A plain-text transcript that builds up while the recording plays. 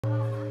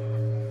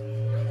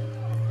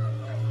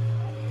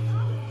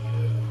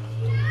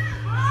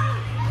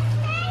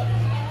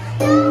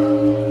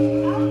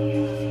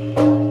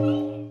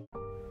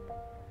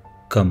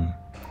Come,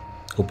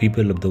 O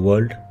people of the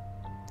world,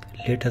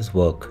 let us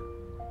work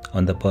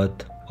on the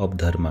path of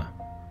Dharma.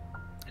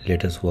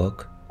 Let us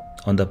work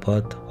on the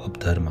path of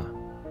Dharma.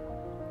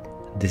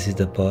 This is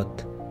the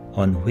path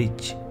on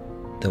which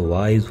the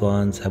wise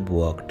ones have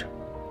walked.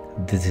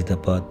 This is the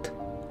path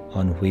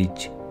on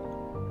which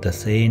the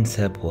saints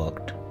have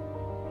walked.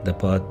 The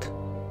path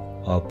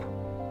of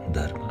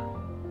Dharma.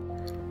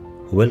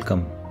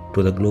 Welcome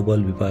to the Global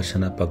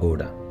Vipassana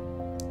Pagoda,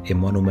 a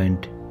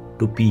monument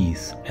to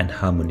peace and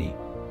harmony,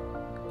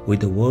 with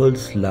the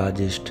world's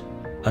largest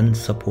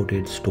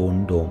unsupported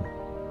stone dome.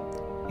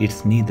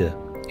 It's neither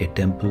a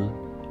temple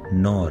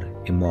nor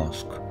a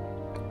mosque,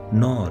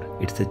 nor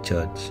it's a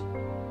church,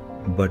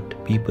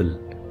 but people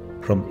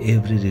from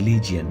every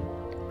religion,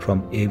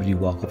 from every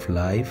walk of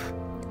life,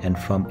 and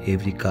from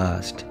every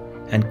caste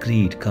and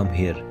creed come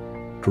here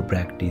to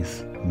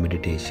practice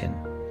meditation,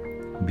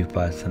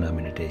 vipassana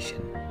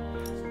meditation.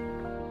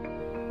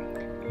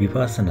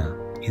 Vipassana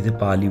is a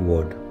Pali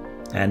word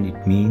and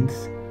it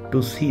means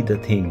to see the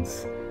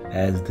things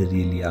as they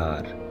really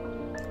are.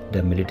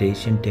 The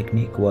meditation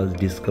technique was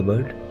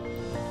discovered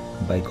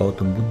by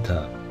Gautam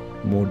Buddha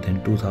more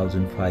than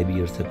 2005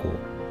 years ago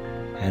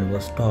and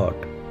was taught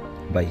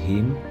by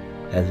him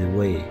as a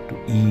way to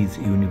ease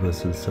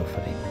universal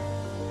suffering.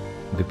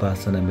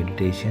 Vipassana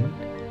meditation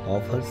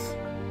offers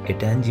a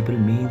tangible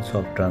means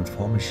of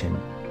transformation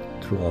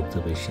through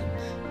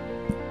observations.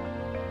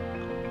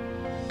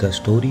 The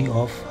story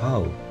of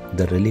how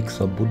the relics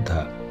of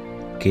Buddha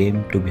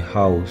came to be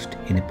housed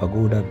in a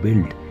pagoda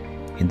built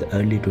in the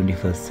early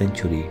 21st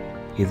century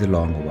is a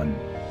long one.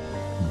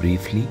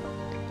 Briefly,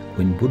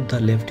 when Buddha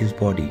left his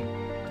body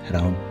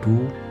around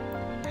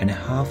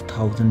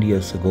 2,500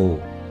 years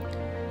ago,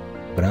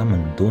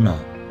 Brahman Dona,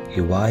 a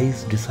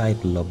wise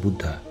disciple of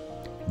Buddha,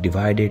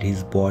 divided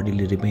his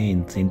bodily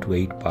remains into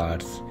 8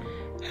 parts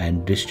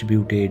and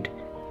distributed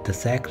the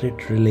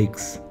sacred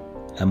relics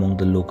among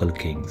the local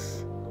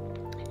kings.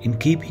 In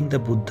keeping the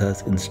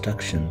Buddha's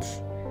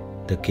instructions,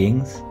 the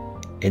kings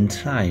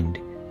enshrined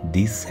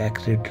these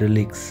sacred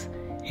relics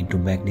into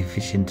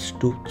magnificent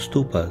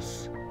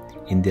stupas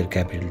in their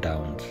capital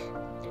towns.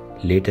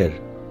 Later,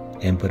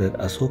 Emperor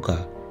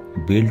Asoka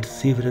built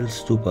several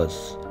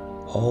stupas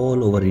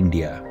all over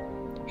India.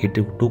 He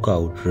took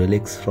out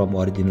relics from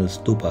original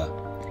stupa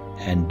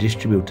and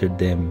distributed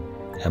them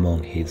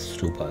among his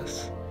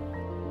stupas.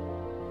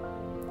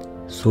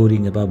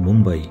 Soaring above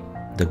Mumbai,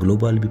 the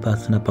Global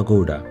Vipassana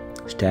Pagoda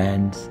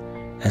stands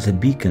as a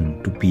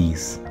beacon to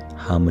peace,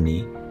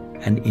 harmony,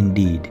 and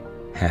indeed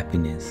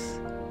happiness.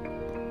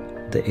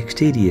 The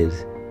exterior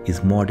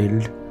is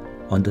modeled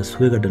on the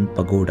Swegadon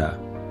Pagoda,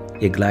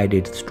 a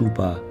glided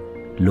stupa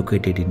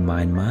located in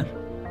Myanmar,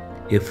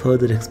 a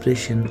further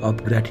expression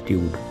of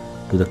gratitude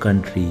to the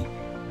country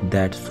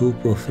that so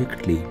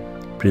perfectly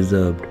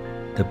preserved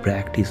the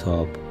practice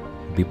of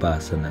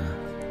Vipassana.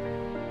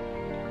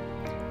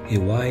 A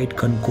wide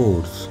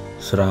concourse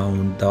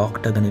surrounds the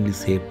octagonally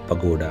shaped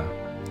pagoda,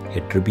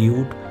 a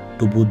tribute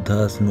to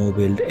Buddha's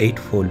noble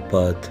eightfold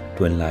path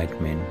to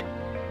enlightenment.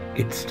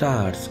 It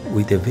starts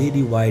with a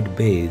very wide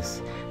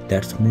base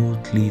that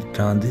smoothly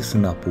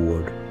transitions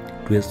upward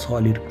to a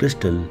solid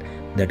crystal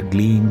that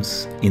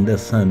gleams in the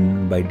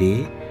sun by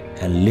day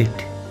and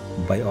lit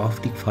by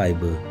optic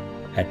fiber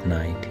at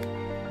night.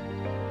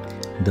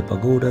 The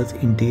pagoda's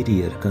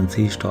interior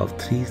consists of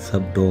 3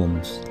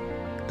 sub-domes,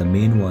 the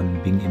main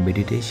one being a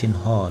meditation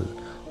hall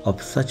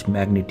of such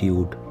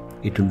magnitude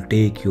it will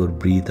take your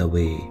breath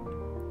away.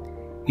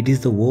 It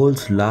is the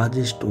world's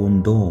largest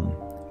stone dome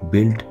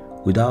built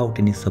without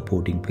any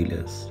supporting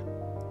pillars.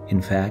 In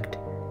fact,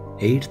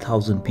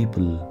 8,000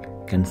 people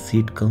can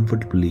sit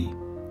comfortably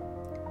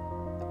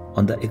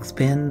on the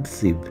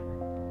expansive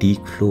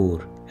teak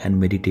floor and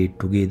meditate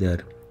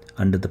together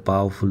under the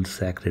powerful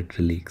sacred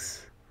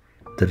relics.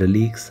 The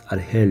relics are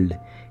held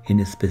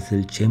in a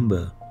special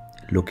chamber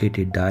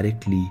located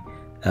directly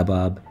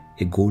above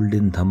a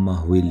golden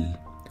Dhamma wheel,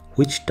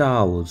 which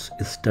towers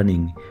a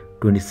stunning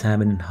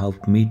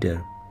 27.5 meters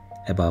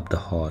above the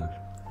hall.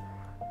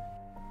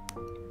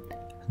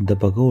 The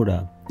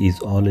pagoda is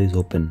always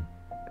open.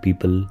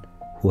 People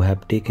who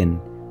have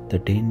taken the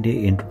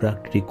 10-day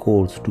introductory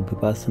course to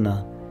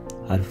Vipassana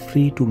are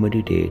free to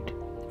meditate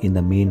in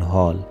the main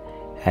hall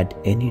at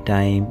any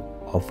time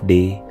of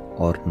day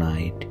or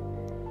night.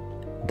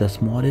 The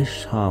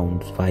smallest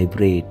sounds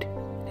vibrate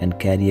and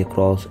carry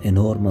across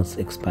enormous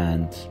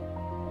expanse.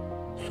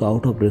 So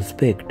out of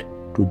respect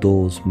to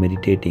those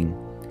meditating,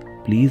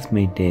 please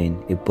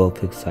maintain a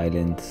perfect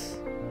silence.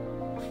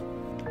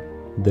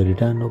 The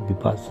return of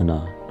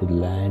Vipassana to the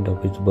land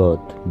of its birth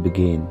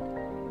began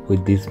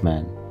with this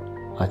man,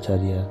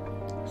 Acharya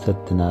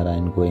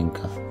Satyanarayan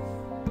Goenka.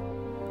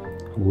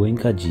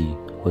 Goenka ji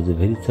was a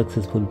very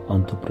successful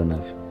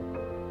entrepreneur,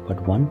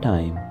 but one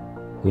time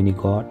when he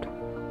got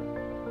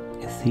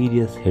a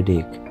serious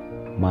headache,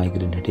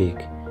 migraine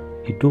headache,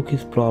 he took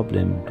his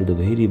problem to the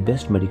very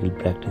best medical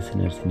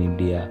practitioners in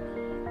India,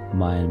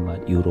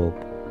 Myanmar,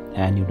 Europe,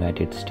 and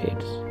United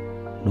States.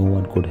 No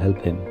one could help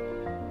him.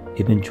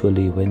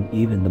 Eventually, when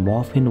even the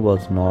morphine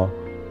was not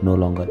no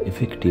longer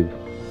effective,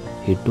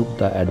 he took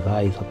the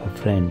advice of a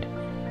friend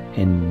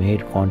and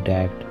made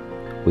contact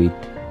with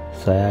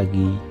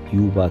Sayagi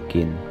Yuba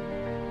Kin,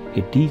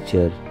 a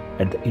teacher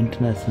at the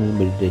International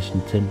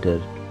Meditation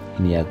Center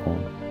in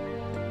Yangon.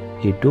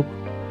 He took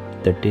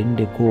the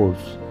 10-day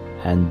course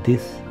and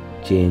this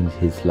changed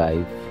his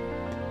life.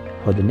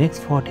 For the next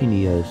 14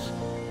 years,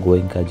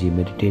 Goenkaji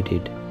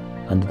meditated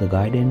under the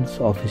guidance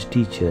of his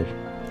teacher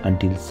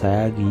until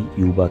Sayagi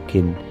Yuba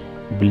Kin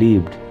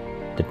believed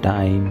the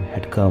time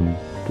had come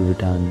to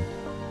return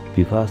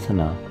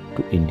vipassana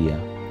to India.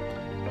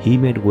 He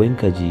made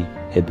Goenkaji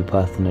a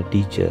vipassana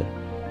teacher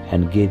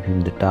and gave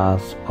him the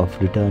task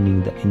of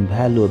returning the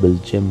invaluable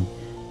gem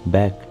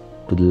back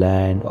to the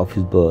land of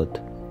his birth.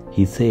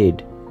 He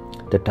said,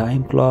 "The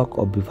time clock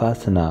of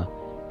vipassana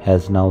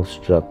has now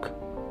struck,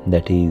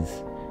 that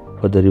is,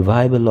 for the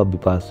revival of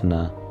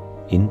vipassana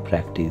in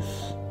practice."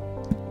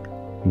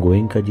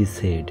 Goenkaji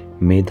said,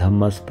 "May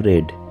Dhamma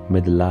spread,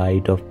 may the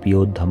light of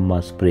pure Dhamma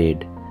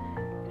spread,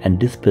 and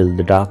dispel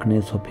the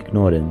darkness of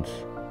ignorance,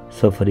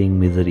 suffering,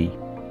 misery.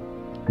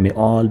 May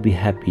all be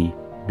happy,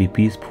 be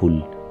peaceful,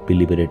 be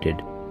liberated."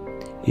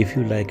 If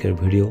you like our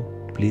video,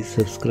 please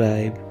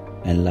subscribe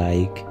and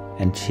like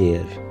and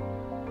share.